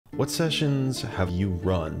What sessions have you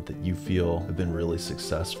run that you feel have been really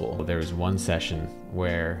successful? There was one session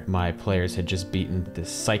where my players had just beaten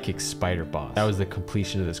this psychic spider boss. That was the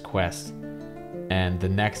completion of this quest. And the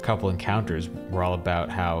next couple encounters were all about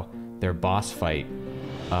how their boss fight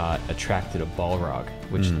attracted a Balrog,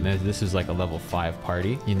 which this is like a level 5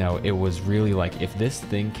 party. You know, it was really like, if this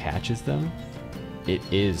thing catches them, it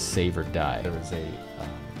is save or die. There was a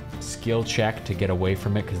skill check to get away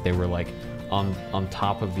from it because they were like on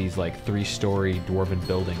top of these like 3-story dwarven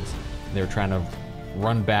buildings. They were trying to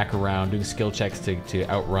run back around, doing skill checks to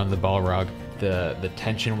outrun the Balrog. The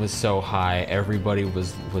tension was so high. Everybody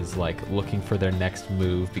was like looking for their next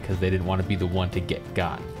move because they didn't want to be the one to get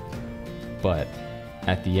got. But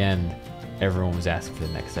at the end, everyone was asking for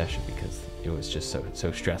the next session because it was just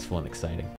so stressful and exciting.